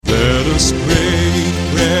us break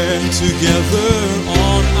bread together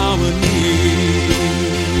on our knees.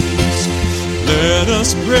 Let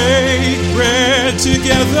us break bread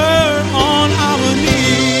together on our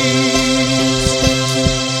knees.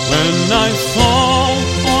 When I fall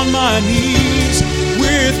on my knees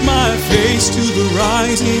with my face to the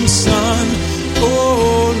rising sun,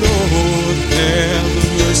 oh Lord, have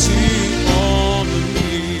mercy on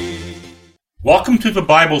me. Welcome to The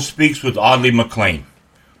Bible Speaks with Audley McLean.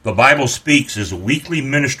 The Bible Speaks is a weekly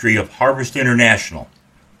ministry of Harvest International.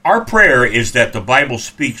 Our prayer is that The Bible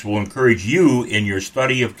Speaks will encourage you in your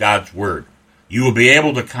study of God's Word. You will be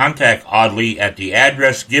able to contact Audley at the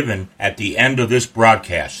address given at the end of this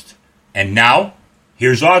broadcast. And now,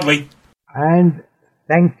 here's Audley. And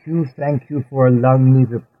thank you for allowing me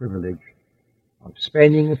the privilege of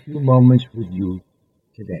spending a few moments with you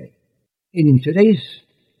today. In today's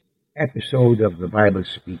episode of The Bible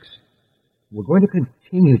Speaks, we're going to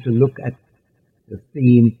continue to look at the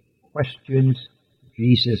theme, Questions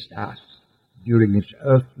Jesus Asked during his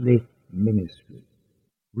earthly ministry.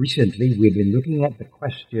 Recently, we've been looking at the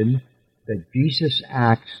question that Jesus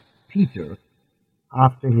asked Peter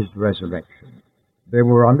after his resurrection. They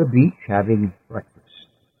were on the beach having breakfast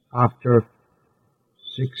after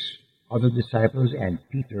 6 other disciples and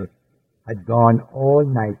Peter had gone all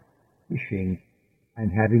night fishing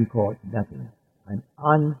and having caught nothing. An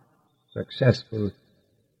unsuccessful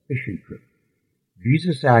fishing trip.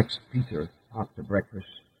 Jesus asked Peter after breakfast,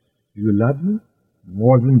 "Do you love me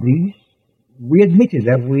more than these?" We admitted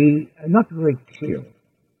that we are not very clear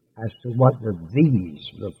as to what the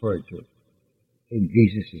these referred to in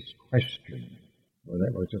Jesus' question. Whether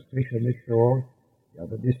it was a fish on the shore, the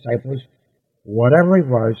other disciples, whatever it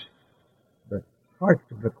was, the heart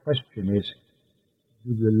of the question is,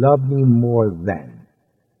 do you love me more than?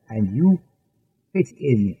 And you fit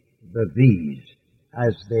in the these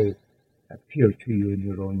as they appear to you in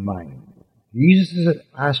your own mind. Jesus is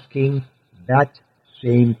asking that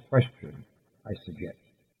same question, I suggest.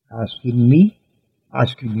 Asking me,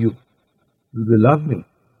 asking you, do you love me?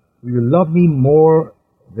 Do you love me more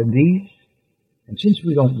than these? And since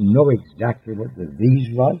we don't know exactly what the these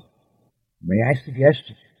was, may I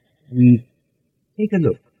suggest we take a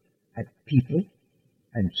look at people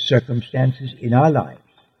and circumstances in our lives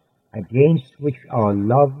against which our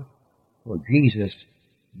love for Jesus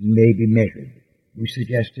may be measured. We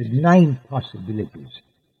suggested 9 possibilities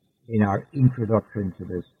in our introduction to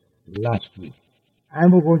this last week,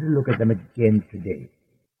 and we're going to look at them again today.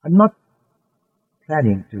 I'm not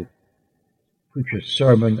planning to preach a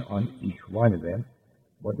sermon on each one of them,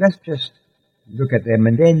 but let's just look at them,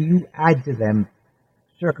 and then you add to them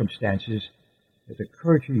circumstances that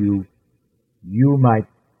occur to you, you might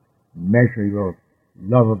measure your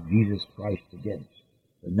love of Jesus Christ against.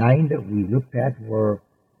 The 9 that we looked at were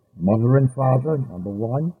mother and father, number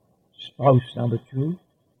 1, spouse, number 2,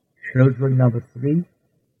 children, number 3,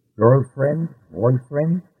 girlfriend,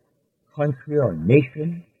 boyfriend, country or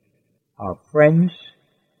nation, our friends,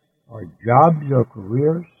 our jobs or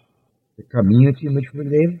careers, the community in which we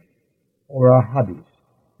live, or our hobbies.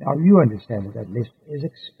 Now you understand that that list is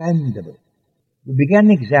expandable. We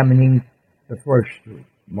began examining the first 2,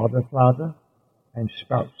 mother, father, and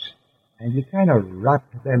spouse, and we kind of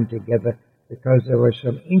wrapped them together because there were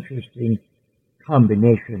some interesting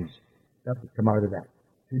combinations that would come out of that.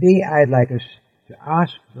 Today I'd like us to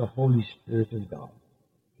ask the Holy Spirit of God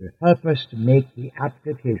to help us to make the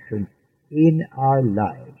application in our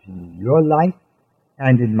lives, in your life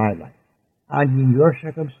and in my life, and in your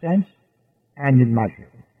circumstance and in my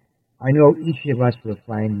circumstance. I know each of us will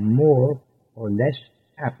find more or less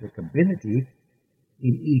applicability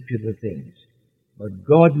in each of the things, but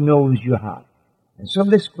God knows your heart. And so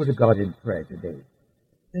let's go to God in prayer today.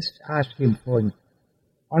 Let's ask Him for an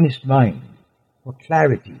honest mind, for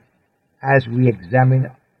clarity, as we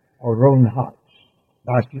examine our own hearts.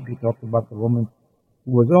 Last week we talked about the woman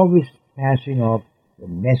who was always passing off the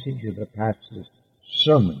message of the pastor's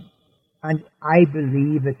sermon. And I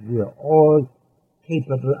believe that we are all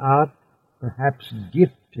capable of, perhaps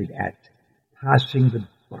gifted at, passing the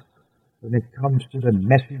buck when it comes to the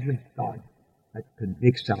message of God that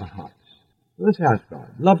convicts our hearts. So let's ask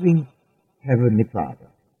God. Loving Heavenly Father,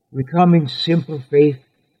 we come in simple faith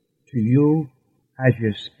to you as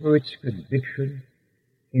your Spirit's conviction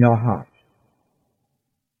in our hearts.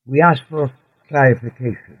 We ask for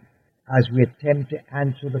clarification as we attempt to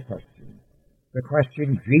answer the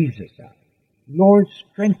question Jesus asked. Lord,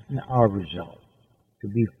 strengthen our resolve to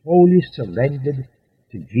be wholly surrendered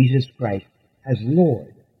to Jesus Christ as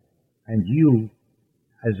Lord, and you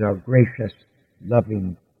as our gracious,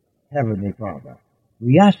 loving Heavenly Father.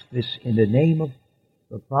 We ask this in the name of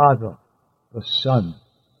the Father, the Son,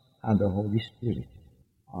 and the Holy Spirit.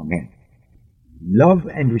 Amen. Love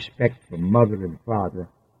and respect for mother and father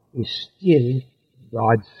is still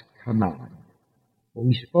God's command. For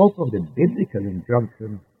we spoke of the biblical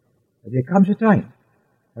injunction that there comes a time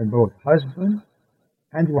when both husband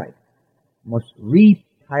and wife must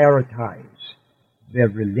reprioritize their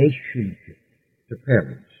relationship to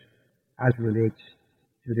parents as relates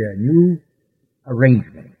to their new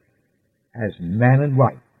arrangement as man and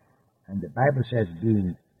wife. And the Bible says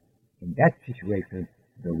being in that situation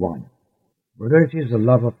the one. Whether it is the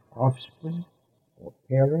love of offspring or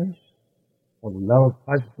parents or the love of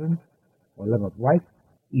husband or love of wife,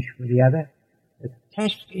 each for the other, the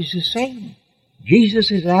test is the same.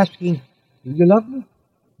 Jesus is asking, do you love me?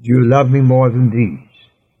 Do you love me more than these?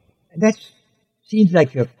 And that seems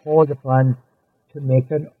like you're called upon to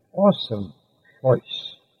make an awesome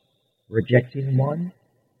choice, rejecting one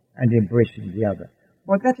and embracing the other.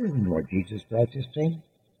 But that isn't what Jesus Christ is saying.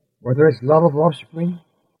 Whether it's love of offspring,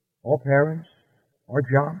 or parents, or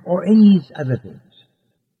job, or any other things.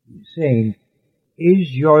 He's saying,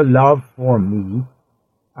 is your love for me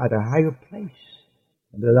at a higher place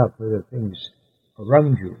than the love for the things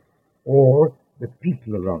around you, or the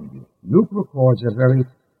people around you? Luke records a very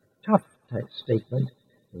tough statement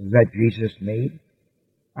that Jesus made,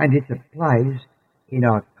 and it applies in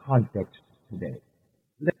our context today.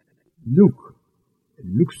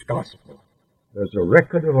 Luke's Gospel, there's a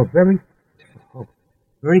record of a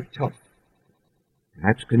very tough,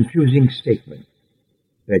 perhaps confusing statement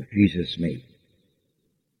that Jesus made.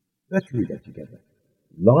 Let's read that together.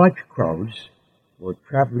 Large crowds were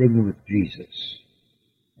traveling with Jesus,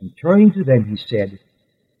 and turning to them he said,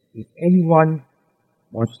 if anyone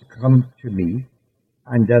wants to come to me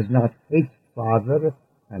and does not hate father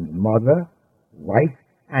and mother, wife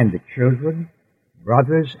and the children,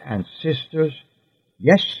 brothers and sisters,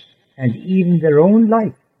 yes, and even their own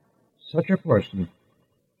life, such a person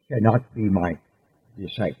cannot be my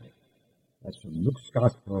disciple. That's from Luke's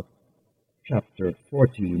Gospel, chapter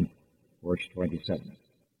 14, verse 27.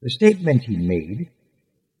 The statement he made,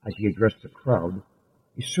 as he addressed the crowd,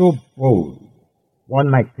 is so bold, one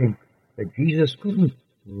might think that Jesus couldn't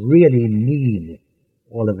really mean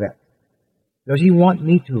all of that. Does he want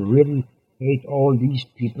me to really hate all these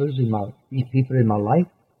people in my life,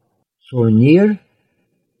 so near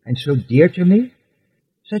and so dear to me?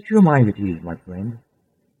 Set your mind at ease, my friend.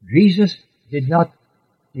 Jesus did not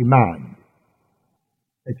demand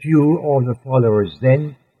that you or the followers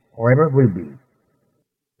then or ever will be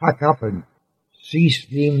pack up and cease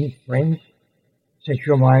being friends. Set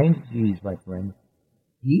your mind at ease, my friend.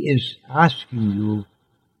 He is asking you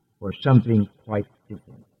for something quite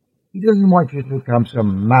different. He doesn't want you to become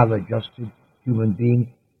some maladjusted human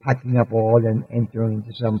being, packing up all and entering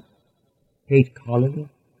into some hate colony.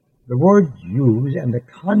 The words used and the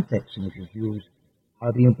context in which it's used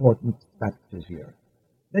are the important factors here.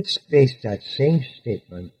 Let's place that same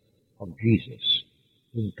statement of Jesus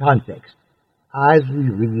in context as we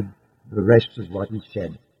read the rest of what he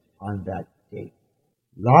said on that day.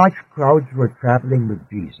 Large crowds were traveling with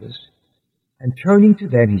Jesus, and turning to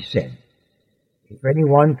them he said, if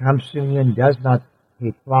anyone comes to me and does not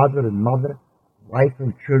hate father and mother, wife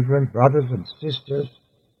and children, brothers and sisters,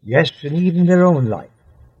 yes, and even their own life,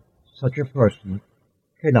 such a person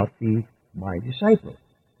cannot be my disciple.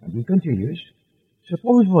 And he continues,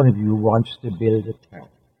 suppose one of you wants to build a town.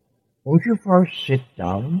 Won't you first sit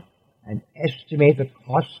down and estimate the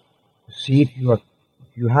cost to see if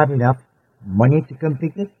you have enough money to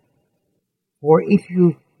complete it? For if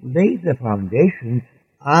you lay the foundation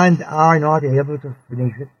and are not able to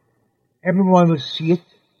finish it, everyone will see it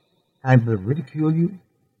and will ridicule you,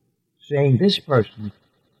 saying this person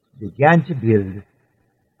began to build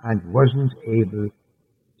and wasn't able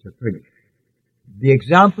to finish. The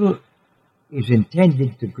example is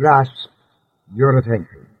intended to grasp your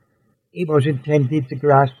attention. It was intended to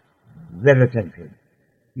grasp their attention.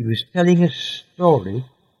 He was telling a story,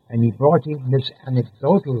 and he brought in this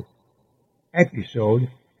anecdotal episode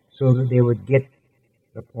so that they would get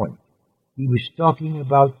the point. He was talking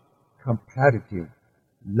about comparative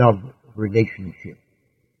love relationship.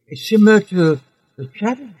 It's similar to the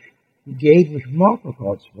challenge he gave, which Mark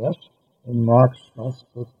records for us in Mark's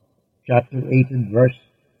Gospel, chapter 8 and verse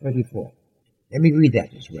 34. Let me read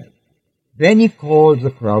that as well. Then he called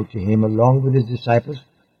the crowd to him along with his disciples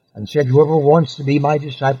and said, whoever wants to be my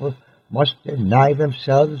disciple must deny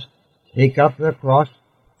themselves, take up their cross,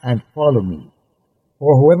 and follow me.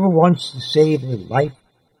 For whoever wants to save his life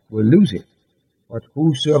will lose it, but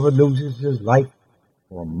whosoever loses his life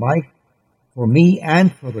for me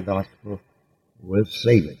and for the gospel will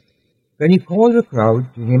save it. Then he called the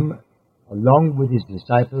crowd to him along with his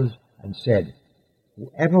disciples and said,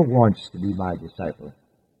 "Whoever wants to be my disciple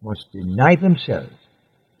must deny themselves,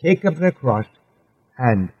 take up their cross,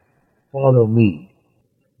 and follow me."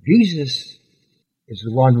 Jesus is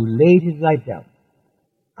the one who laid his life down.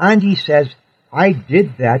 And he says, "I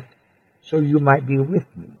did that so you might be with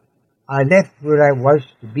me. I left where I was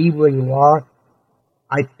to be where you are.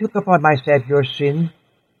 I took upon myself your sin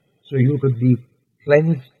so you could be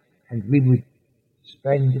cleansed and we would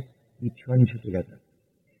spend eternity together."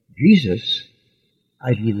 Jesus,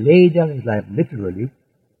 as he laid down his life literally,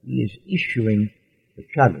 he is issuing the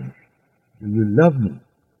challenge. Do you love me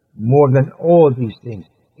more than all these things?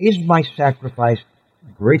 Is my sacrifice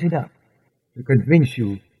great enough to convince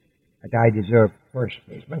you that I deserve first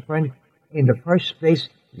place? My friend, in the first place,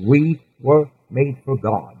 we were made for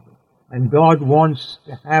God. And God wants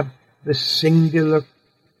to have the singular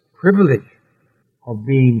privilege of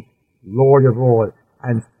being Lord of all.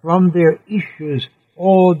 And from there issues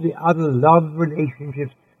all the other love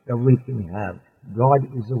relationships that we can have.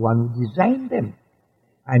 God is the one who designed them.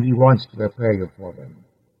 And he wants to prepare you for them.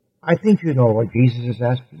 I think you know what Jesus is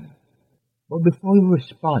asking. But before you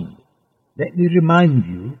respond, let me remind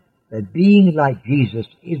you that being like Jesus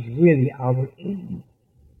is really our aim.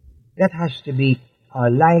 That has to be our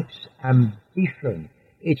life's ambition.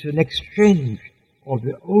 It's an exchange of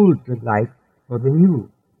the old life for the new.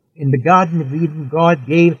 In the Garden of Eden, God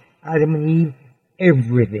gave Adam and Eve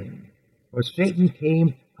everything. But Satan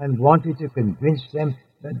came and wanted to convince them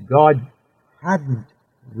that God hadn't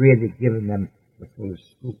really given them the full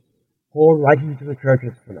scoop. Paul, writing to the church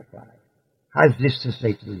at Philippi, has this to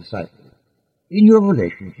say to the disciples: in your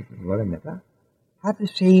relationship with one another, have the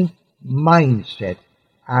same mindset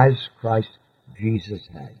as Christ Jesus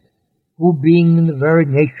had, who being in the very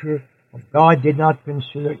nature of God did not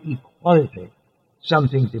consider equality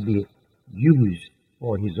something to be used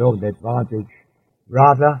for his own advantage.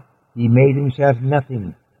 Rather, he made himself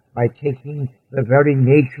nothing by taking the very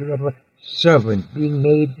nature of a servant, being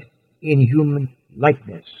made in human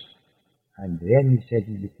likeness. And then he said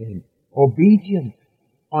he became obedient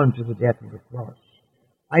unto the death of the cross.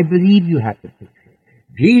 I believe you have the picture.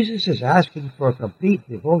 Jesus is asking for a complete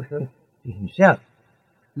devotion to himself.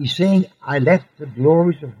 He's saying, I left the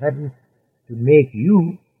glories of heaven to make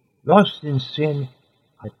you, lost in sin,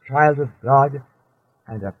 a child of God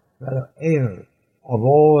and a fellow heir of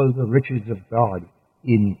all the riches of God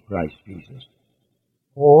in Christ Jesus.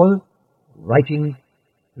 Paul, writing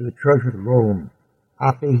to the church at Rome,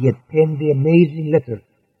 after he had penned the amazing letter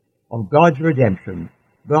of God's redemption,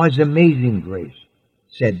 God's amazing grace,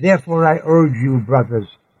 said, therefore I urge you, brothers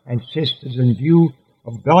and sisters, in view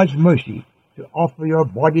of God's mercy, to offer your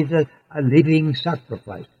bodies as a living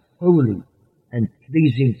sacrifice, holy and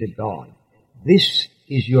pleasing to God. This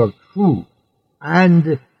is your true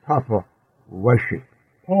and proper worship.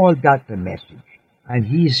 Paul got the message, and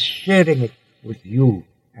he's sharing it with you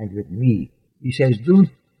and with me. He says, do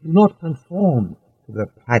not conform to the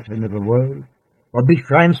pattern of the world, but be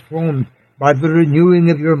transformed by the renewing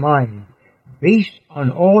of your mind. Based on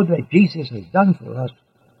all that Jesus has done for us,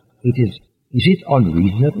 is it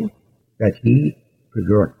unreasonable that he should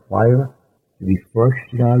require to be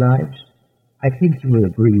first in our lives? I think you will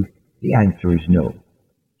agree the answer is no.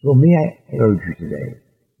 So may I urge you today,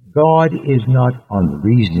 God is not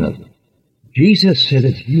unreasonable. Jesus said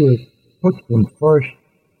that if you will put him first,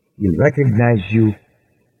 he'll recognize you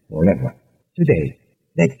forever. Today,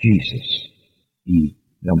 let Jesus be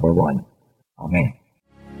number one. Amen.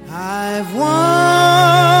 I've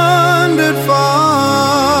wandered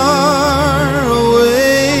far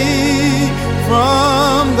away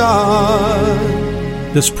from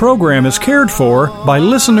God. This program is cared for by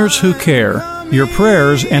listeners who care. Your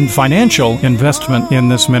prayers and financial investment in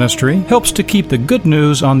this ministry helps to keep the good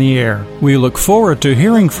news on the air. We look forward to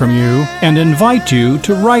hearing from you and invite you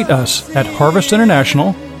to write us at Harvest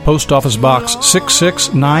International, Post Office Box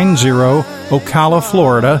 6690, Ocala,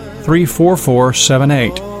 Florida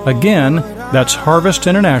 34478. Again, that's Harvest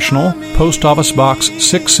International, Post Office Box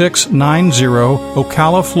 6690,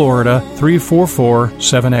 Ocala, Florida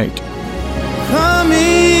 34478.